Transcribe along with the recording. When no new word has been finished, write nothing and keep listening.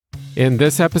In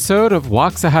this episode of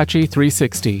Waxahachie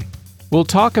 360, we'll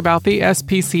talk about the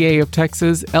S.P.C.A. of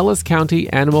Texas Ellis County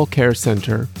Animal Care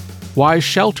Center, why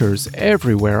shelters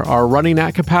everywhere are running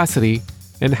at capacity,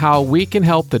 and how we can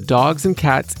help the dogs and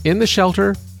cats in the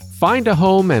shelter find a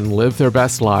home and live their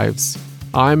best lives.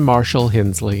 I'm Marshall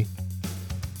Hensley.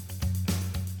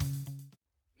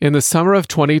 In the summer of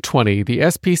 2020, the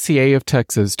S.P.C.A. of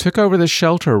Texas took over the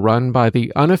shelter run by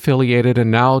the unaffiliated and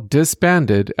now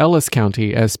disbanded Ellis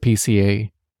County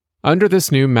S.P.C.A. Under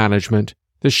this new management,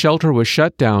 the shelter was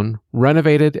shut down,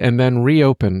 renovated, and then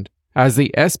reopened as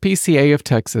the S.P.C.A. of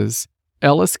Texas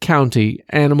Ellis County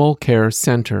Animal Care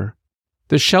Center.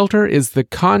 The shelter is the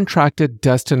contracted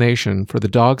destination for the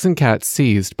dogs and cats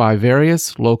seized by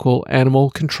various local animal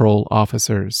control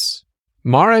officers.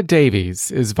 Maura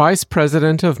Davies is Vice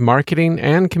President of Marketing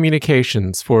and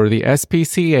Communications for the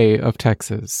S.P.C.A. of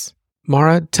Texas.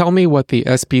 Maura, tell me what the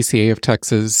S.P.C.A. of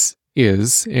Texas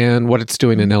is and what it's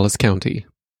doing in Ellis County.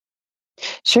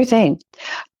 Sure thing.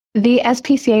 The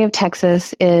S.P.C.A. of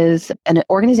Texas is an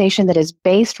organization that is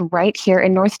based right here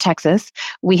in North Texas.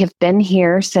 We have been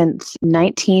here since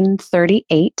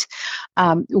 1938.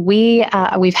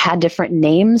 We've had different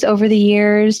names over the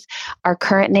years. Our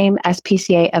current name,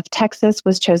 S.P.C.A. of Texas,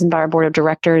 was chosen by our board of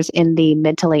directors in the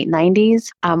mid to late 90s.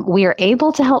 We are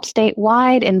able to help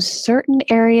statewide in certain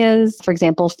areas, for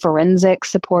example, forensic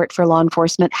support for law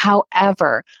enforcement.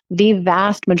 However, the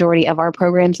vast majority of our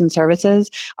programs and services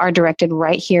are directed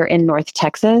right here in North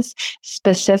Texas,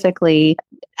 specifically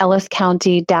Ellis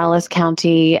County, Dallas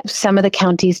County, some of the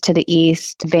counties to the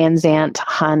east, Van Zant,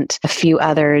 Hunt, a few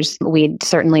others. We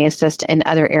certainly assist in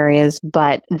other areas,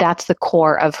 but that's the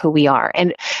core of who we are.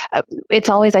 And it's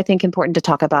always, I think, important to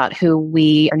talk about who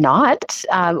we are not.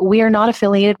 We are not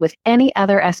affiliated with any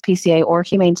other S.P.C.A. or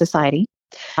Humane Society.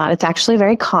 It's actually a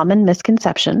very common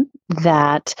misconception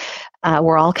that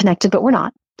we're all connected, but we're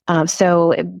not.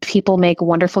 So people make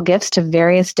wonderful gifts to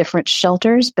various different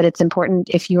shelters, but it's important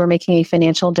if you are making a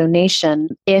financial donation,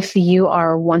 if you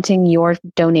are wanting your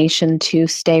donation to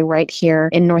stay right here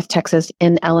in North Texas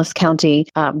in Ellis County,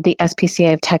 the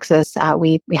S.P.C.A. of Texas,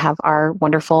 we have our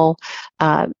wonderful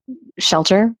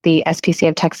shelter, the S.P.C.A.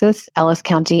 of Texas Ellis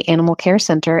County Animal Care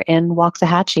Center in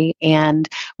Waxahachie. And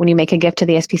when you make a gift to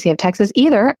the S.P.C.A. of Texas,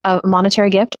 either a monetary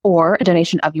gift or a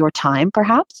donation of your time,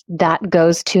 perhaps, that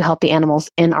goes to help the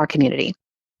animals in our community.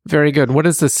 Very good. What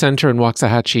does the center in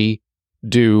Waxahachie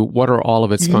do? What are all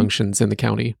of its functions in the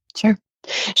county?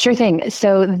 Sure thing.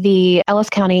 So the Ellis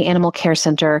County Animal Care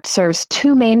Center serves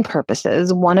two main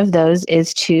purposes. One of those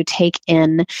is to take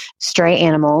in stray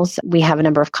animals. We have a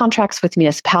number of contracts with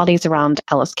municipalities around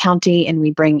Ellis County, and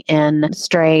we bring in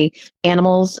stray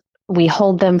animals. We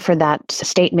hold them for that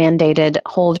state-mandated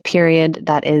hold period.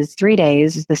 That is 3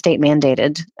 days, the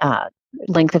state-mandated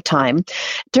length of time.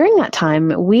 During that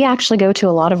time, we actually go to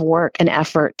a lot of work and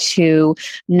effort to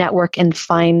network and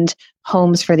find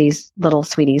homes for these little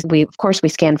sweeties. Of course, we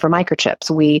scan for microchips.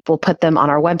 We will put them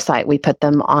on our website. We put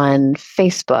them on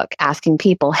Facebook, asking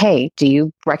people, hey, do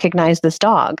you recognize this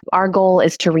dog? Our goal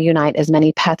is to reunite as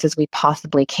many pets as we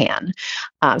possibly can.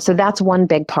 So that's one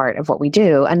big part of what we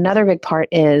do. Another big part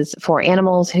is for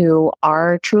animals who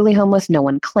are truly homeless, no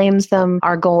one claims them.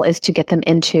 Our goal is to get them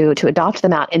to adopt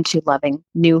them out into loving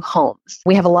new homes.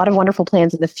 We have a lot of wonderful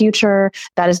plans in the future.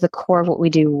 That is the core of what we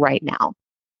do right now.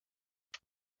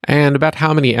 And about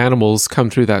how many animals come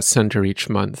through that center each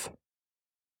month?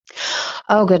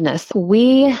 Oh, goodness.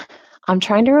 I'm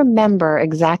trying to remember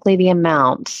exactly the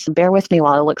amount. Bear with me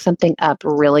while I look something up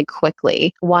really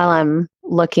quickly. While I'm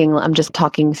looking, I'm just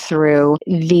talking through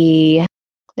there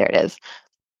it is.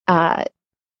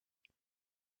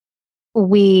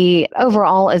 We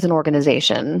overall as an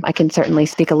organization, I can certainly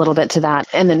speak a little bit to that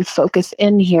and then focus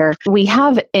in here. We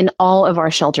have in all of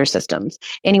our shelter systems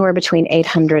anywhere between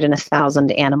 800 and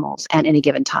 1,000 animals at any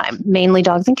given time, mainly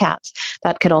dogs and cats.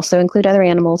 That could also include other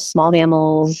animals, small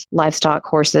mammals, livestock,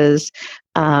 horses.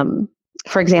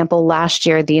 For example, last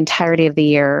year, the entirety of the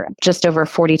year, just over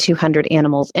 4,200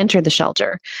 animals entered the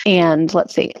shelter. And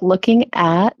let's see, looking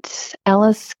at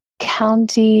Ellis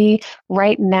County,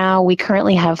 right now, we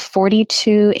currently have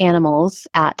 42 animals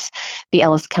at the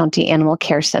Ellis County Animal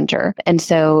Care Center. And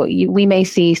so we may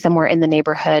see somewhere in the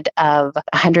neighborhood of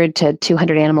 100 to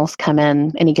 200 animals come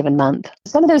in any given month.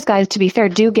 Some of those guys, to be fair,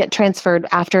 do get transferred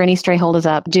after any stray hold is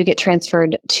up, do get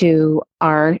transferred to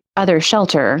our other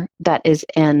shelter that is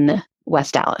in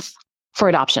West Dallas for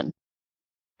adoption.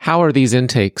 How are these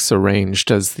intakes arranged?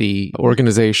 Does the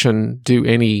organization do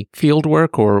any field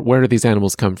work, or where do these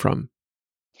animals come from?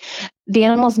 The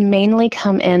animals mainly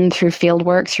come in through field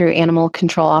work, through animal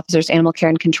control officers, animal care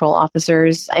and control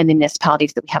officers, and the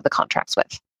municipalities that we have the contracts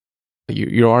with.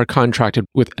 You are contracted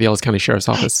with the Ellis County Sheriff's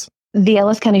Office. The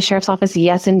Ellis County Sheriff's Office,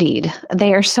 yes, indeed.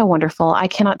 They are so wonderful. I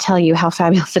cannot tell you how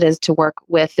fabulous it is to work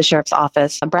with the Sheriff's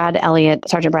Office.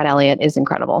 Sergeant Brad Elliott is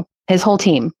incredible. His whole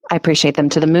team, I appreciate them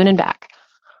to the moon and back.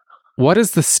 What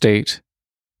is the state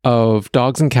of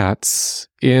dogs and cats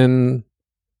in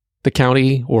the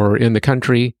county or in the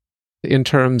country in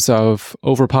terms of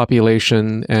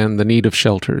overpopulation and the need of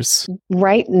shelters?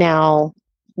 Right now,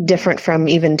 different from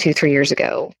even 2-3 years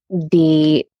ago,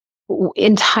 the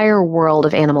entire world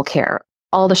of animal care,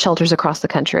 all the shelters across the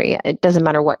country, it doesn't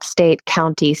matter what state,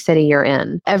 county, city you're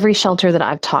in, every shelter that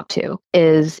I've talked to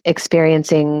is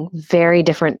experiencing very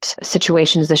different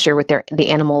situations this year with the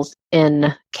animals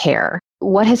in care.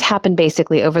 What has happened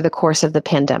basically over the course of the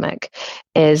pandemic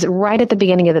is right at the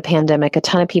beginning of the pandemic, a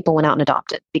ton of people went out and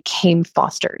adopted, became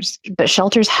fosters. But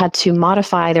shelters had to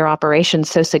modify their operations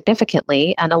so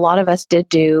significantly. And a lot of us did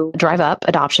do drive-up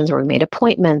adoptions where we made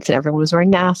appointments and everyone was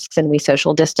wearing masks and we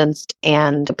social distanced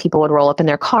and people would roll up in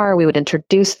their car. We would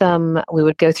introduce them. We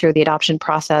would go through the adoption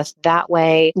process that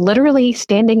way, literally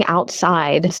standing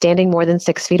outside, standing more than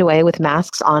 6 feet away with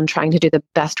masks on, trying to do the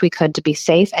best we could to be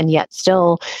safe and yet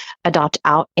still adopt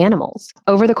out animals.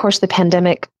 Over the course of the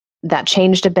pandemic, that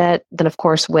changed a bit. Then, of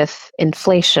course, with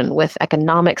inflation, with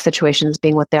economic situations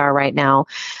being what they are right now,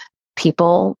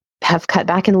 people have cut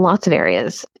back in lots of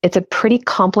areas. It's a pretty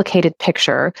complicated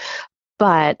picture,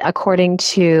 but according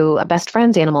to a Best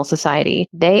Friends Animal Society,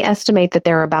 they estimate that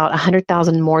there are about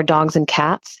 100,000 more dogs and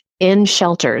cats in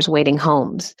shelters waiting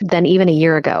homes than even a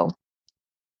year ago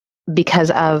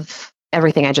because of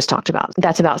everything I just talked about.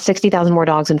 That's about 60,000 more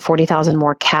dogs and 40,000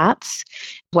 more cats.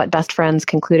 What Best Friends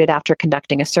concluded after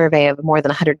conducting a survey of more than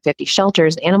 150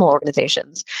 shelters, animal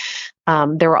organizations.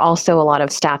 There were also a lot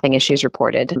of staffing issues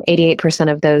reported.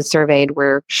 88% of those surveyed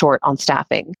were short on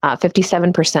staffing.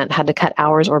 57% had to cut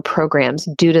hours or programs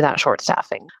due to that short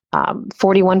staffing.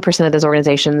 41% of those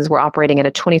organizations were operating at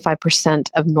a 25%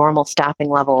 of normal staffing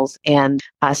levels, and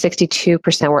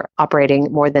 62% were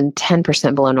operating more than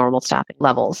 10% below normal staffing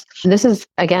levels. And this is,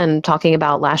 again, talking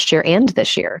about last year and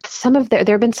this year. There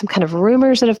have been some kind of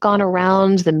rumors that have gone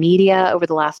around the media over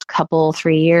the last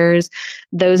 3 years.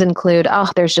 Those include,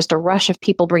 there's just a rush of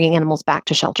people bringing animals back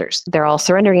to shelters. They're all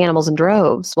surrendering animals in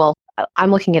droves. Well,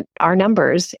 I'm looking at our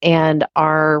numbers and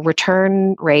our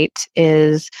return rate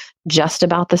is just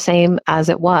about the same as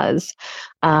it was.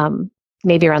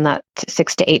 Maybe around that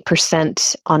 6 to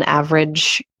 8% on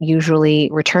average, usually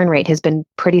return rate has been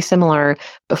pretty similar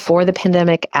before the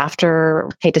pandemic, after,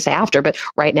 hate to say after, but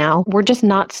right now, we're just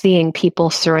not seeing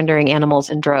people surrendering animals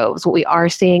in droves. What we are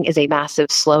seeing is a massive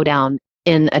slowdown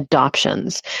in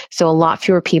adoptions. So a lot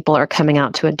fewer people are coming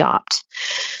out to adopt.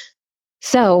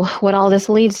 So what all this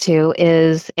leads to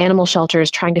is animal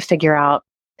shelters trying to figure out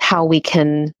how we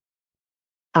can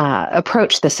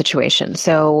approach the situation.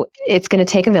 So it's going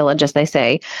to take a village, as they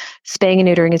say. Spaying and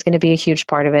neutering is going to be a huge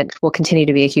part of it, will continue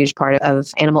to be a huge part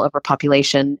of animal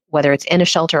overpopulation, whether it's in a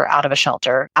shelter or out of a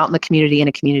shelter, out in the community, in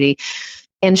a community.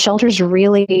 And shelters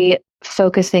really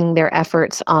focusing their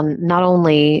efforts on not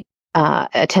only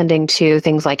attending to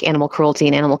things like animal cruelty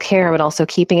and animal care, but also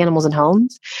keeping animals in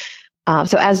homes.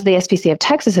 So as the S.P.C.A. of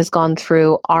Texas has gone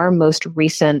through our most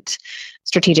recent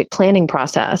strategic planning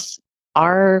process,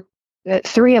 our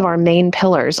 3 of our main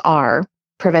pillars are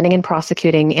preventing and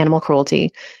prosecuting animal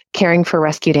cruelty, caring for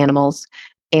rescued animals,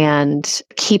 and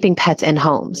keeping pets in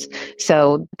homes.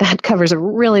 So that covers a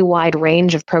really wide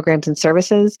range of programs and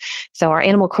services. So our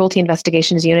animal cruelty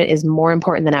investigations unit is more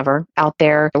important than ever out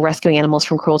there rescuing animals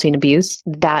from cruelty and abuse.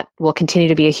 That will continue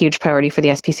to be a huge priority for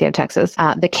the S.P.C.A. of Texas.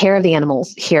 The care of the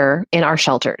animals here in our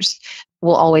shelters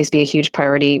will always be a huge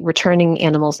priority, returning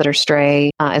animals that are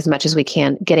stray as much as we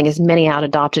can, getting as many out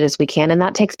adopted as we can. And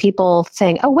that takes people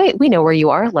saying, oh, wait, we know where you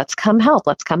are. Let's come help.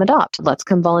 Let's come adopt. Let's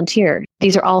come volunteer.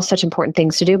 These are all such important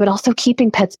things to do, but also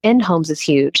keeping pets in homes is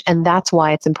huge. And that's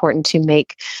why it's important to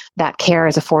make that care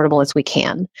as affordable as we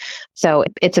can. So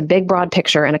it's a big, broad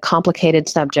picture and a complicated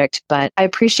subject, but I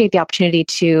appreciate the opportunity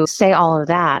to say all of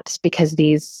that because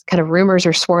these kind of rumors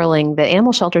are swirling that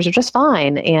animal shelters are just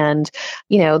fine. And,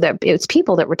 that it's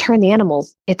people that return the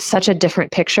animals. It's such a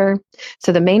different picture.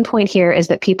 So the main point here is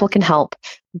that people can help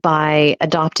by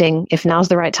adopting. If now's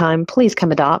the right time, please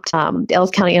come adopt. The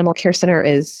Ellis County Animal Care Center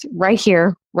is right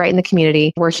here, right in the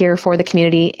community. We're here for the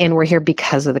community and we're here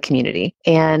because of the community.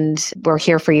 And we're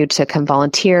here for you to come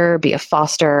volunteer, be a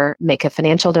foster, make a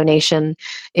financial donation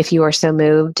if you are so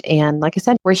moved. And like I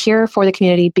said, we're here for the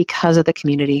community because of the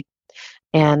community.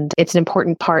 And it's an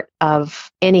important part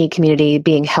of any community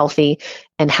being healthy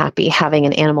and happy, having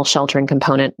an animal sheltering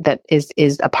component that is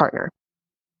a partner.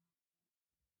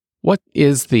 What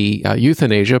is the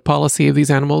euthanasia policy of these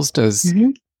animals? Does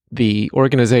the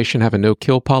organization have a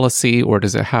no-kill policy, or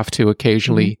does it have to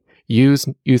occasionally use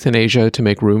euthanasia to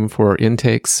make room for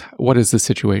intakes? What is the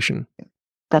situation?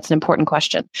 That's an important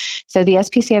question. So the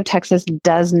S.P.C.A. of Texas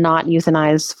does not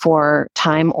euthanize for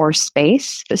time or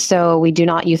space. So we do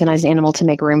not euthanize an animal to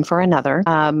make room for another.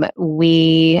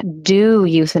 We do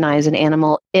euthanize an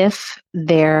animal if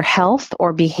their health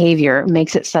or behavior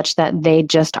makes it such that they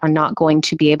just are not going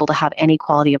to be able to have any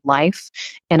quality of life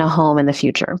in a home in the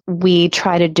future. We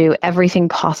try to do everything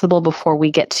possible before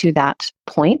we get to that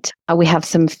point. We have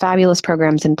some fabulous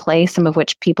programs in place, some of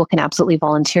which people can absolutely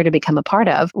volunteer to become a part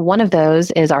of. One of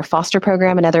those is our foster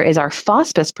program. Another is our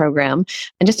hospice program.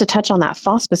 And just to touch on that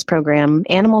hospice program,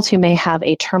 animals who may have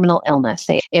a terminal illness,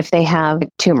 say if they have a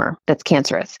tumor that's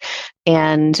cancerous,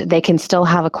 and they can still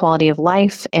have a quality of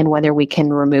life, and whether we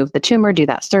can remove the tumor, do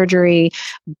that surgery,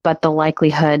 but the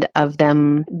likelihood of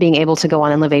them being able to go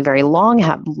on and live a very long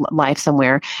life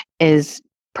somewhere is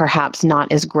perhaps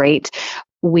not as great.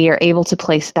 We are able to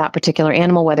place that particular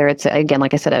animal, whether it's, again,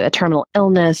 like I said, a terminal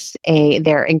illness,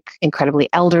 they're incredibly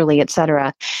elderly, et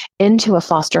cetera, into a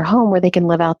foster home where they can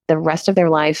live out the rest of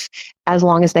their life as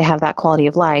long as they have that quality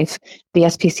of life. The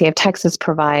S.P.C.A. of Texas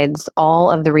provides all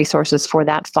of the resources for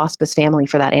that hospice family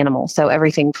for that animal. So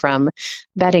everything from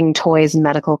bedding, toys,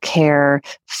 medical care,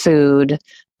 food,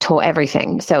 to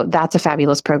everything. So that's a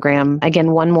fabulous program.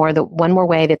 Again, one more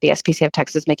way that the S.P.C.A. of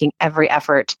Texas is making every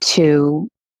effort to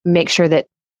make sure that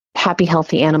happy,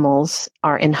 healthy animals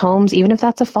are in homes, even if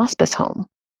that's a hospice home.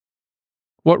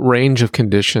 What range of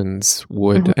conditions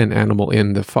would an animal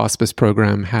in the hospice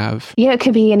program have? Yeah, it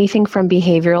could be anything from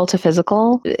behavioral to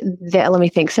physical. Let me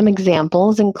think. Some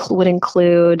examples would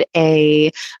include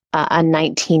a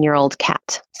 19-year-old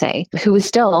cat, say, who is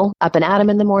still up and at 'em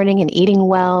in the morning and eating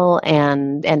well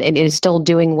and is still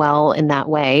doing well in that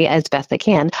way as best they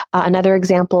can. Another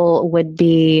example would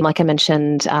be, like I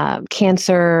mentioned,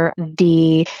 cancer.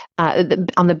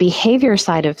 On the behavior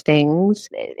side of things,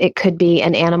 it could be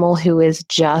an animal who is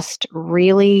just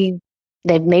really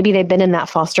maybe they've been in that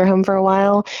foster home for a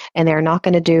while and they're not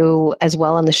going to do as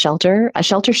well in the shelter. A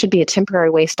shelter should be a temporary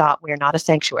way stop. We are not a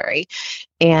sanctuary.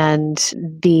 And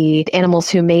the animals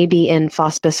who may be in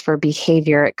hospice for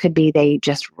behavior, it could be they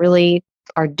just really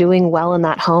are doing well in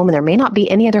that home and there may not be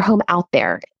any other home out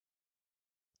there.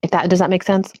 Does that make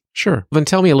sense? Sure. Then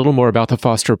tell me a little more about the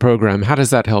foster program. How does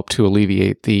that help to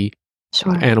alleviate the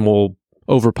animal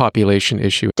overpopulation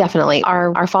issue? Definitely.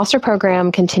 Our foster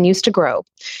program continues to grow.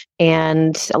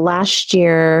 And last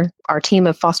year, our team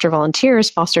of foster volunteers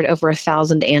fostered over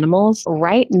 1,000 animals.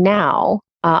 Right now,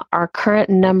 our current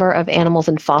number of animals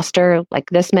in foster, like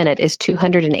this minute, is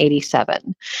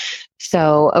 287.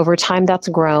 So over time, that's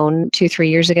grown. 2-3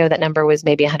 years ago, that number was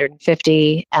maybe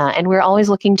 150. And we're always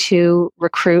looking to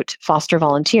recruit foster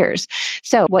volunteers.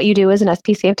 So what you do is an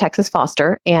S.P.C.A. of Texas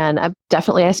foster, and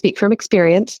I speak from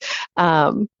experience.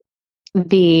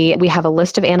 We have a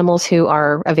list of animals who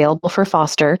are available for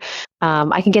foster.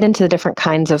 I can get into the different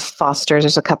kinds of fosters.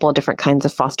 There's a couple of different kinds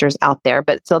of fosters out there,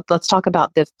 but so let's talk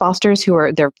about the fosters who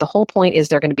are there. The whole point is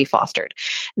they're going to be fostered.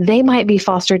 They might be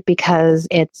fostered because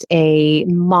it's a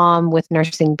mom with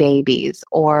nursing babies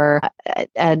or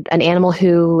an animal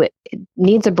who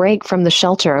needs a break from the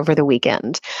shelter over the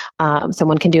weekend.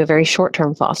 Someone can do a very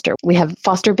short-term foster. We have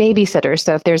foster babysitters.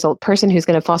 So if there's a person who's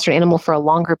going to foster an animal for a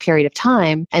longer period of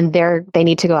time and they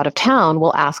need to go out of town,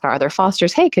 we'll ask our other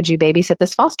fosters, hey, could you babysit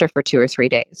this foster for 2 or 3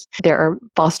 days? There are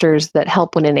fosters that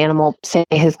help when an animal, say,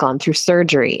 has gone through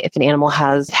surgery. If an animal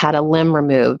has had a limb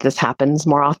removed, this happens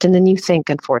more often than you think,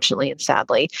 unfortunately and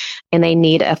sadly, and they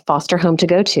need a foster home to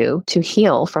go to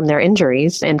heal from their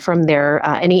injuries and from their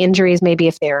any injuries, maybe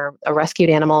if they're a rescued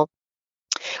animal,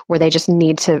 where they just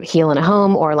need to heal in a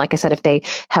home, or like I said, if they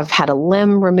have had a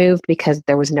limb removed because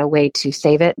there was no way to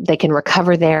save it, they can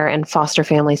recover there and foster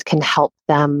families can help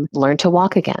them learn to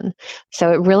walk again.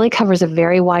 So it really covers a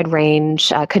very wide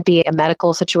range. Could be a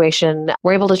medical situation.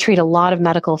 We're able to treat a lot of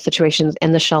medical situations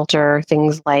in the shelter,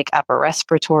 things like upper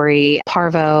respiratory,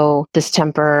 parvo,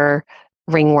 distemper,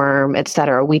 ringworm, et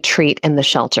cetera, we treat in the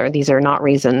shelter. These are not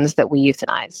reasons that we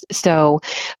euthanize. So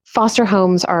foster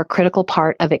homes are a critical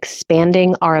part of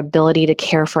expanding our ability to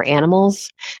care for animals.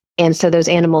 And so those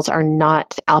animals are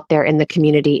not out there in the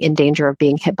community in danger of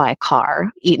being hit by a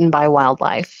car, eaten by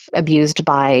wildlife, abused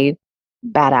by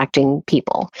bad acting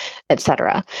people, et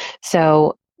cetera.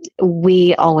 So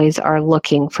we always are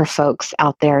looking for folks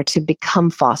out there to become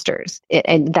fosters.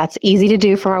 And that's easy to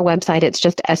do from our website. It's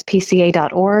just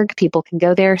spca.org. People can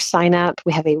go there, sign up.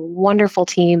 We have a wonderful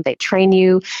team. They train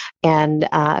you. And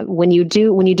when you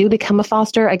do become a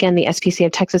foster, again, the SPCA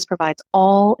of Texas provides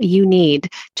all you need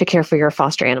to care for your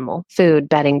foster animal: food,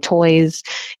 bedding, toys,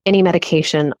 any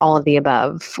medication, all of the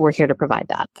above. We're here to provide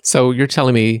that. So you're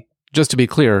telling me, just to be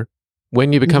clear,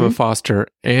 when you become a foster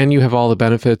and you have all the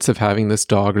benefits of having this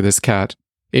dog or this cat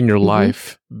in your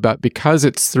life, but because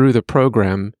it's through the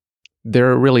program,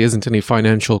 there really isn't any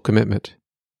financial commitment.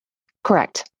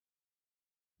 Correct.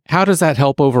 How does that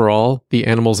help overall the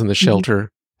animals in the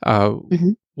shelter?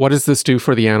 What does this do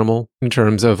for the animal in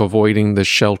terms of avoiding the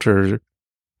shelter,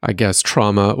 I guess,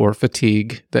 trauma or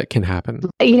fatigue that can happen?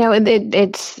 You know,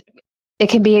 it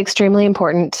can be extremely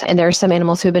important. And there are some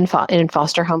animals who have been in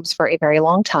foster homes for a very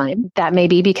long time. That may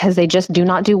be because they just do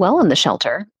not do well in the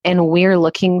shelter. And we're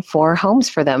looking for homes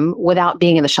for them without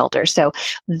being in the shelter. So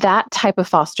that type of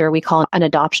foster we call an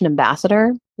adoption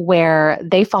ambassador, where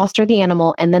they foster the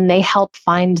animal and then they help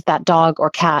find that dog or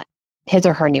cat his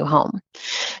or her new home.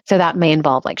 So that may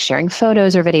involve like sharing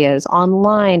photos or videos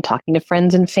online, talking to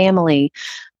friends and family.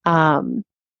 And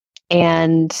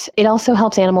it also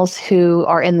helps animals who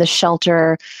are in the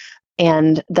shelter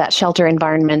and that shelter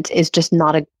environment is just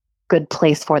not a good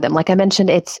place for them. Like I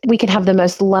mentioned, we can have the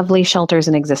most lovely shelters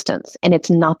in existence, and it's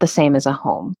not the same as a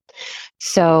home.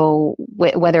 So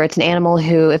whether it's an animal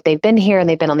who, if they've been here and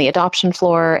they've been on the adoption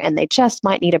floor and they just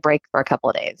might need a break for a couple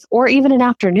of days, or even an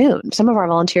afternoon, some of our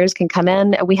volunteers can come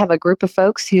in. We have a group of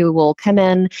folks who will come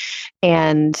in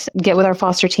and get with our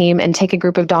foster team and take a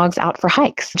group of dogs out for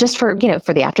hikes just for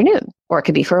the afternoon, or it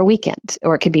could be for a weekend,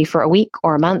 or it could be for a week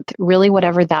or a month, really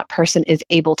whatever that person is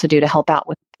able to do to help out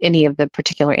with any of the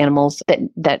particular animals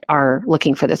that are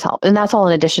looking for this help. And that's all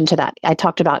in addition to that. I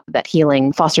talked about that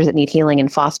healing, fosters that need healing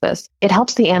and hospice. It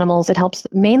helps the animals. It helps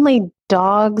mainly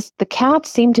dogs. The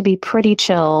cats seem to be pretty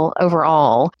chill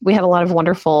overall. We have a lot of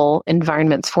wonderful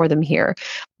environments for them here.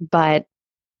 But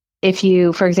if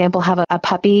you, for example, have a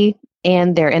puppy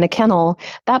and they're in a kennel,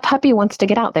 that puppy wants to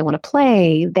get out. They want to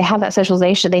play. They have that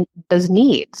socialization, those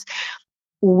needs.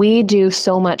 We do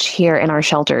so much here in our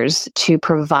shelters to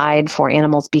provide for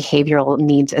animals' behavioral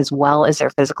needs as well as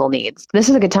their physical needs. This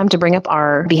is a good time to bring up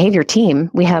our behavior team.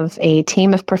 We have a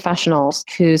team of professionals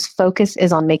whose focus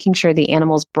is on making sure the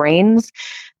animals' brains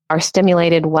are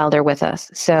stimulated while they're with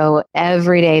us. So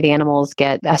every day the animals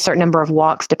get a certain number of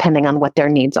walks depending on what their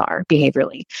needs are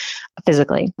behaviorally,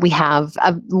 physically. We have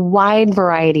a wide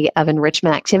variety of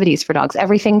enrichment activities for dogs,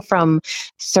 everything from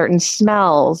certain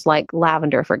smells like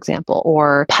lavender, for example,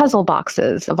 or puzzle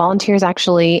boxes. Volunteers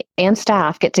actually and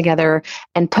staff get together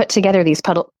and put together these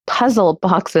puzzle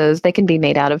boxes. They can be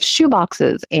made out of shoe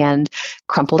boxes and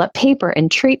crumpled up paper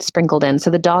and treats sprinkled in. So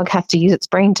the dog has to use its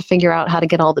brain to figure out how to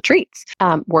get all the treats.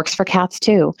 Works for cats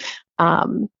too.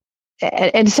 And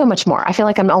so much more. I feel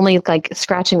like I'm only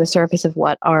scratching the surface of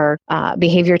what our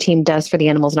behavior team does for the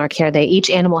animals in our care. Each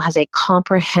animal has a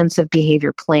comprehensive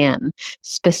behavior plan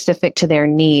specific to their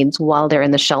needs while they're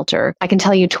in the shelter. I can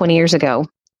tell you 20 years ago,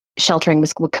 sheltering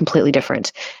was completely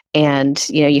different. And,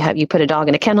 you put a dog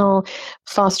in a kennel,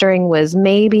 fostering was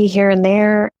maybe here and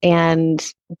there.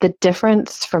 And the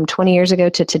difference from 20 years ago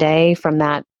to today, from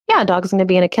that, a dog's going to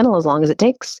be in a kennel as long as it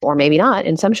takes, or maybe not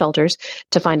in some shelters,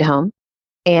 to find a home.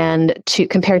 And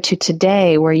compared to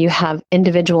today, where you have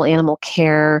individual animal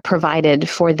care provided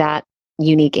for that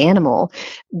unique animal,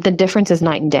 the difference is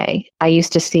night and day. I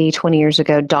used to see 20 years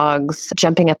ago dogs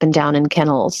jumping up and down in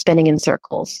kennels, spinning in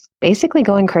circles, basically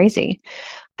going crazy.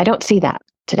 I don't see that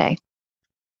today.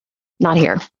 Not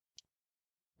here.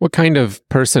 What kind of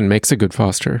person makes a good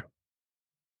foster?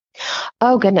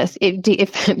 Oh, goodness.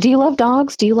 Do you love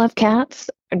dogs? Do you love cats?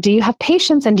 Do you have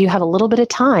patience and do you have a little bit of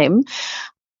time?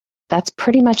 That's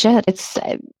pretty much it. It's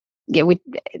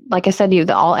like I said,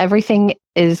 everything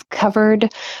is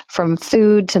covered from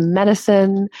food to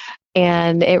medicine,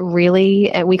 and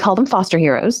we call them foster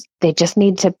heroes. They just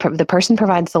need the person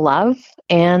provides the love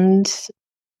and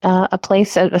a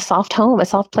place, a soft home, a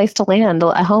soft place to land,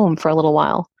 a home for a little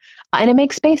while, and it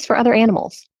makes space for other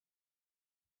animals.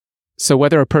 So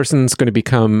whether a person's going to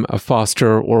become a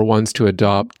foster or wants to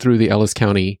adopt through the Ellis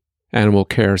County Animal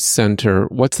Care Center,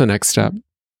 what's the next step?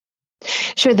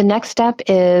 Sure. The next step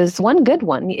is one good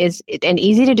one is and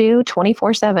easy to do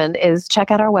 24/7 is check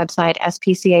out our website,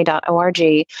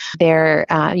 spca.org. There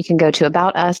you can go to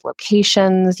About Us,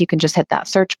 locations. You can just hit that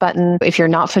search button. If you're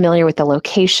not familiar with the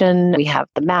location, we have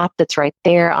the map that's right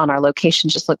there on our location.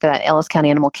 Just look for that Ellis County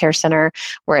Animal Care Center.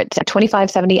 We're at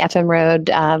 2570 FM Road,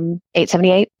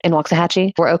 878 in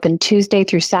Waxahachie. We're open Tuesday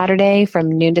through Saturday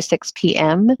from noon to 6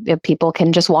 p.m. People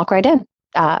can just walk right in.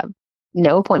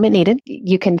 No appointment needed.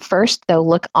 You can first, though,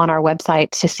 look on our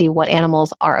website to see what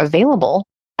animals are available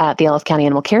at the Ellis County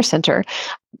Animal Care Center.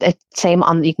 You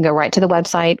can go right to the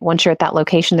website. Once you're at that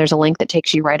location, there's a link that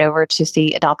takes you right over to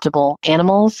see adoptable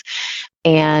animals,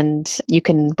 and you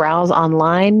can browse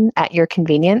online at your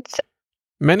convenience.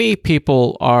 Many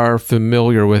people are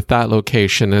familiar with that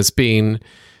location as being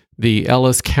the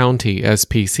Ellis County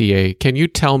S.P.C.A. Can you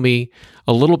tell me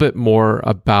a little bit more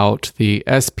about the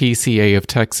S.P.C.A. of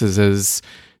Texas's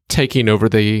taking over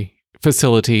the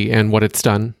facility and what it's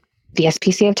done? The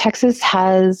S.P.C.A. of Texas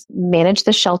has managed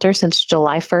the shelter since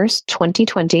July 1st,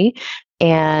 2020.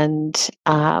 And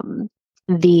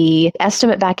the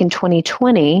estimate back in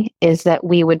 2020 is that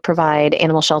we would provide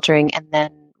animal sheltering and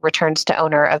then returns to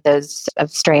owner of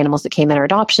stray animals that came in or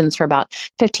adoptions for about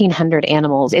 1,500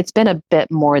 animals. It's been a bit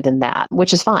more than that,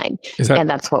 which is fine. And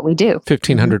that's what we do.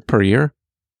 1,500 per year?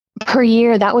 Per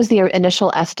year, that was the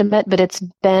initial estimate, but it's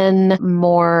been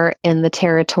more in the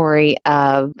territory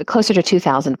of closer to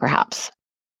 2,000 perhaps,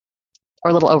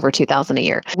 or a little over 2,000 a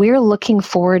year. We're looking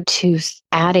forward to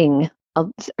adding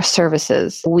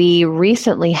services. We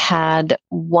recently had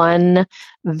one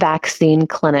vaccine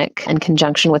clinic in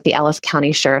conjunction with the Ellis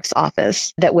County Sheriff's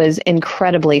Office that was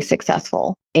incredibly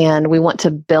successful. And we want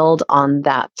to build on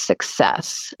that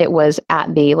success. It was at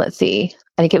I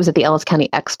think it was at the Ellis County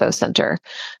Expo Center.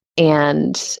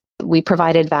 And we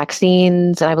provided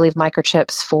vaccines and I believe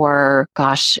microchips for,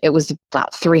 it was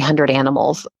about 300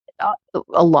 animals.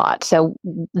 A lot. So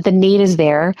the need is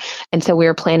there. And so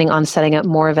we're planning on setting up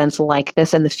more events like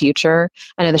this in the future.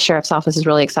 I know the Sheriff's Office is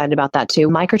really excited about that too.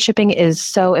 Microchipping is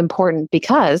so important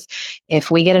because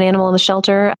if we get an animal in the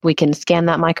shelter, we can scan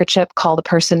that microchip, call the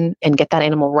person, and get that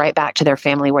animal right back to their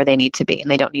family where they need to be,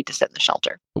 and they don't need to sit in the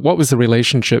shelter. What was the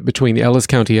relationship between the Ellis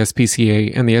County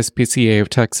S.P.C.A. and the S.P.C.A. of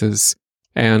Texas?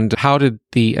 And how did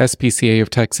the S.P.C.A.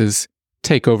 of Texas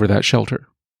take over that shelter?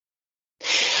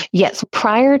 Yes,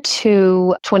 prior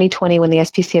to 2020, when the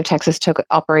S.P.C.A. of Texas took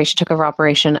over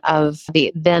operation of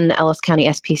the then Ellis County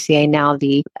S.P.C.A., now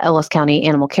the Ellis County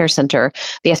Animal Care Center,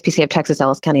 the S.P.C.A. of Texas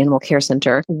Ellis County Animal Care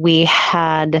Center, we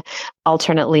had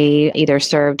alternately either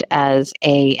served as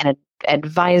an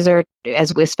advisor,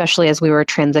 especially as we were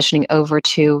transitioning over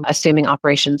to assuming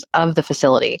operations of the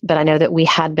facility. But I know that we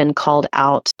had been called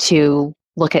out to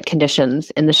look at conditions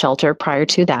in the shelter prior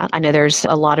to that. I know there's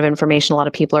a lot of information. A lot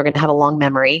of people are going to have a long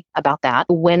memory about that.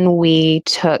 When we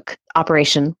took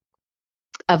operation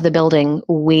of the building,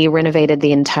 we renovated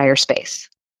the entire space.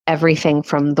 Everything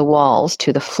from the walls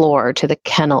to the floor to the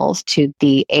kennels to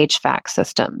the HVAC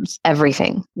systems,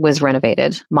 everything was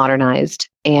renovated, modernized,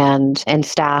 and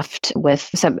staffed with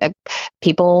some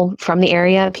people from the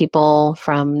area, people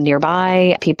from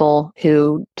nearby, people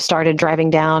who started driving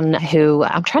down, who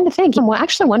I'm trying to think. I'm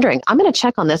actually wondering, I'm going to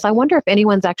check on this. I wonder if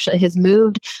anyone's actually has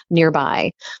moved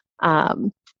nearby.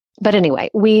 But anyway,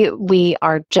 we're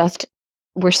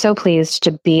so pleased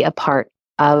to be a part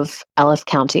of Ellis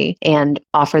County and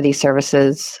offer these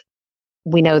services.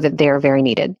 We know that they are very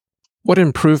needed. What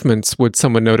improvements would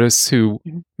someone notice who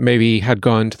maybe had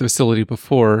gone to the facility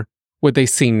before? Would they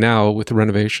see now with the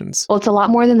renovations? Well, it's a lot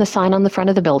more than the sign on the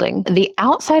front of the building. The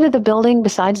outside of the building,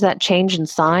 besides that change in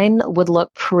sign, would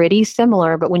look pretty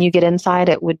similar, but when you get inside,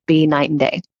 it would be night and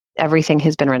day. Everything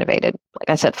has been renovated. Like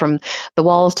I said, from the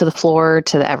walls to the floor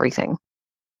to everything.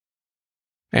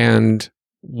 And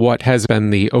what has been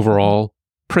the overall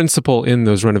principle in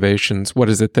those renovations? What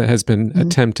is it that has been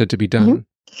attempted to be done?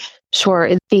 Sure.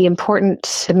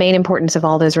 The main importance of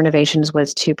all those renovations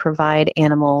was to provide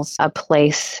animals a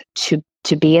place to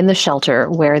be in the shelter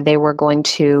where they were going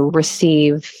to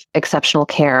receive exceptional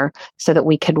care so that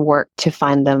we could work to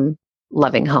find them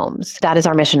loving homes. That is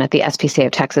our mission at the S.P.C.A.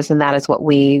 of Texas, and that is what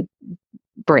we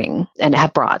bring and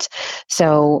have brought.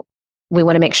 So we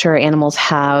want to make sure animals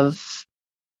have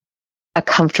a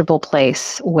comfortable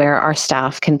place where our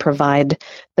staff can provide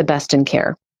the best in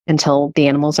care until the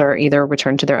animals are either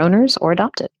returned to their owners or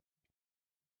adopted.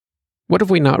 What have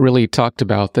we not really talked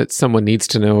about that someone needs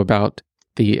to know about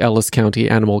the Ellis County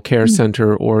Animal Care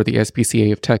Center or the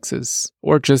S.P.C.A. of Texas,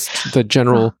 or just the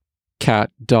general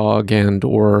cat, dog, and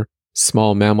or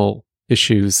small mammal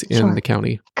issues in the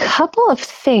county? Couple of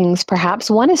things,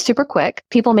 perhaps. One is super quick.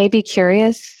 People may be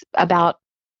curious about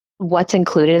what's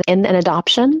included in an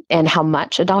adoption and how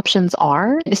much adoptions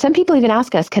are. Some people even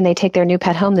ask us, can they take their new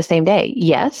pet home the same day?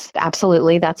 Yes,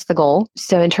 absolutely. That's the goal.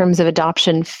 So in terms of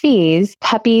adoption fees,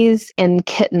 puppies and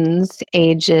kittens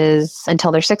ages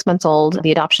until they're 6 months old,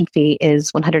 the adoption fee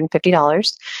is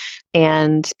 $150.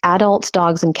 And adults,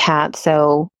 dogs, and cats,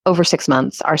 so over 6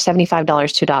 months, are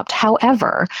 $75 to adopt.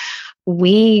 However,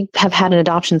 we have had an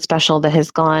adoption special that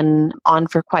has gone on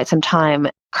for quite some time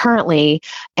currently,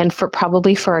 and for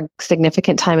probably for a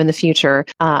significant time in the future.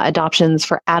 Adoptions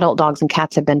for adult dogs and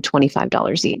cats have been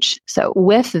 $25 each. So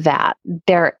with that,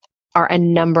 there are a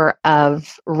number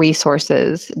of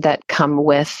resources that come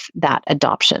with that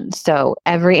adoption. So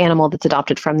every animal that's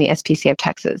adopted from the S.P.C.A. of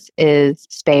Texas is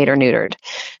spayed or neutered.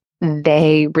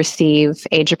 They receive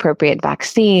age-appropriate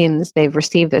vaccines. They've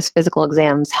received those physical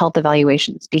exams, health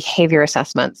evaluations, behavior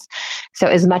assessments. So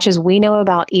as much as we know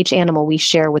about each animal, we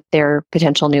share with their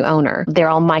potential new owner. They're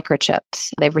all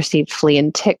microchipped. They've received flea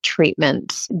and tick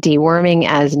treatment, deworming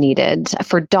as needed.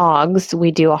 For dogs,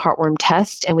 we do a heartworm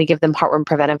test, and we give them heartworm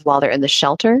preventive while they're in the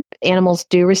shelter. Animals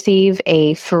do receive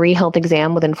a free health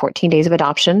exam within 14 days of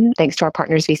adoption, thanks to our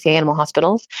partners, V.C.A. Animal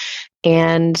Hospitals.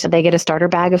 And they get a starter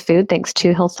bag of food thanks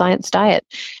to Health Science Diet.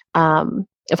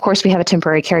 Of course, we have a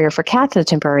temporary carrier for cats and a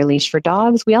temporary leash for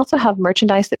dogs. We also have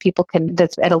merchandise that people can,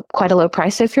 that's at quite a low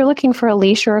price. So if you're looking for a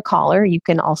leash or a collar, you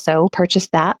can also purchase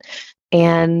that.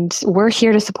 And we're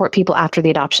here to support people after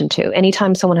the adoption too.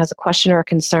 Anytime someone has a question or a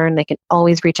concern, they can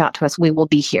always reach out to us. We will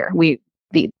be here.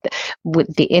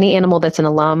 Any animal that's an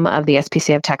alum of the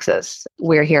S.P.C.A. of Texas,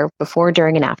 we're here before,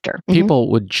 during, and after. People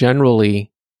would generally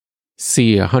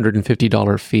see a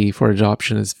 $150 fee for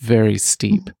adoption is very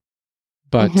steep.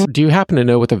 But do you happen to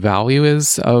know what the value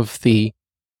is of the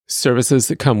services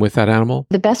that come with that animal?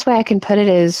 The best way I can put it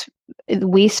is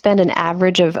we spend an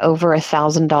average of over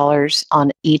 $1,000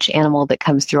 on each animal that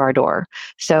comes through our door.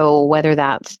 So whether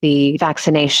that's the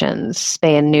vaccinations,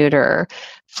 spay and neuter,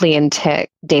 flea and tick,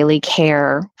 daily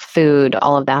care, food,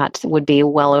 all of that would be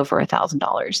well over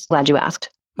 $1,000. Glad you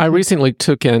asked. I recently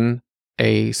took in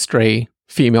a stray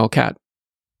female cat,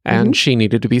 and she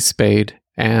needed to be spayed.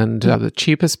 And the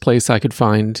cheapest place I could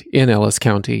find in Ellis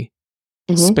County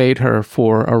spayed her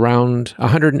for around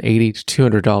 $180 to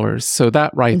 $200. So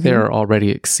that right there already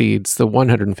exceeds the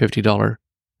 $150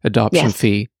 adoption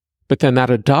fee. But then that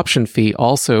adoption fee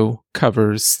also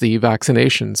covers the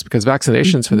vaccinations, because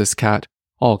vaccinations for this cat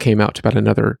all came out to about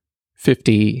another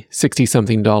 $50, $60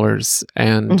 something dollars.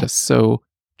 And so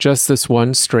just this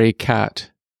one stray cat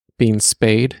being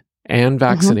spayed and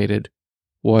vaccinated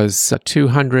was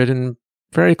 $200 and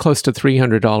very close to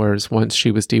 $300 once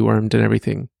she was dewormed and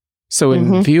everything. So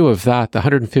in view of that, the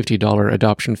 $150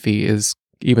 adoption fee is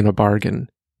even a bargain,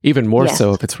 even more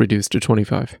so if it's reduced to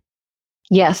 $25.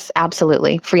 Yes,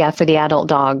 absolutely. For the adult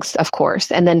dogs, of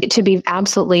course. And then to be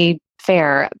absolutely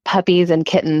fair, puppies and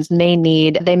kittens may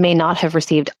not have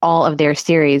received all of their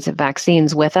series of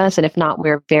vaccines with us. And if not,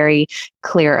 we're very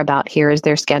clear about here is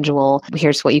their schedule.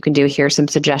 Here's what you can do. Here's some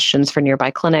suggestions for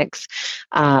nearby clinics,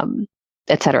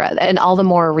 et cetera. And all the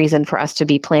more reason for us to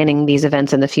be planning these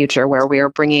events in the future where we are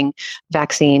bringing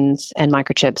vaccines and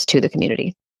microchips to the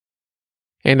community.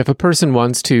 And if a person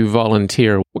wants to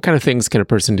volunteer, what kind of things can a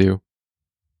person do?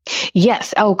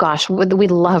 Yes. Oh gosh, we'd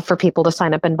love for people to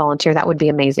sign up and volunteer. That would be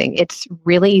amazing. It's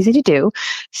really easy to do.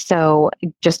 So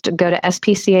just go to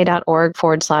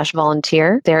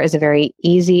spca.org/volunteer. There is a very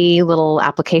easy little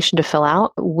application to fill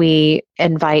out. We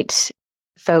invite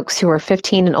folks who are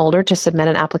 15 and older to submit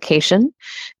an application.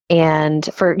 And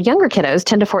for younger kiddos,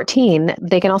 10 to 14,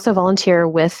 they can also volunteer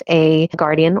with a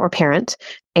guardian or parent,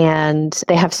 and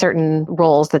they have certain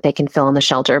roles that they can fill in the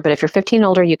shelter. But if you're 15 and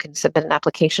older, you can submit an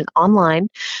application online,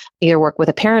 either work with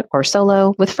a parent or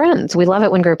solo with friends. We love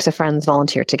it when groups of friends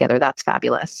volunteer together. That's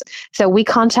fabulous. So we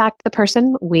contact the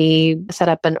person, we set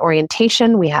up an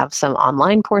orientation, we have some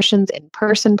online portions,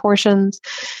 in-person portions,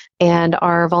 and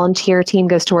our volunteer team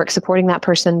goes to work supporting that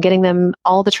person, getting them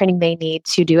all the training they need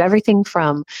to do everything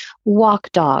from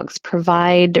walk dogs,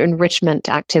 provide enrichment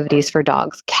activities for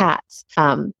dogs, cats,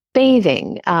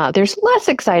 bathing. There's less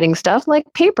exciting stuff like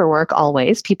paperwork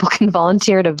always. People can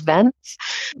volunteer at events.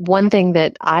 One thing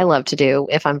that I love to do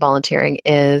if I'm volunteering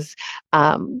is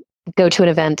go to an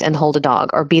event and hold a dog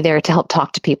or be there to help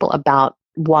talk to people about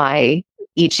why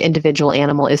each individual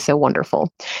animal is so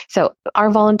wonderful. So our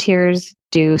volunteers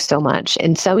do so much.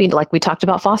 And so, like we talked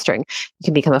about fostering, you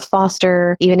can become a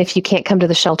foster. Even if you can't come to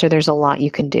the shelter, there's a lot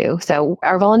you can do. So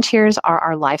our volunteers are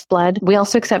our lifeblood. We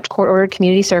also accept court-ordered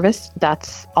community service.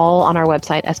 That's all on our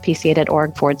website,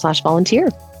 spca.org/volunteer.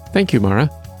 Thank you, Maura.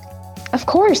 Of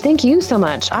course. Thank you so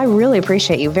much. I really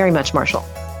appreciate you very much, Marshall.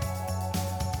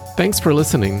 Thanks for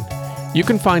listening. You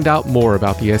can find out more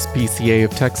about the S.P.C.A.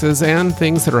 of Texas and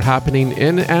things that are happening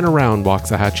in and around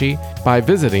Waxahachie by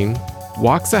visiting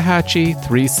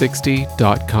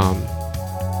Waxahachie360.com.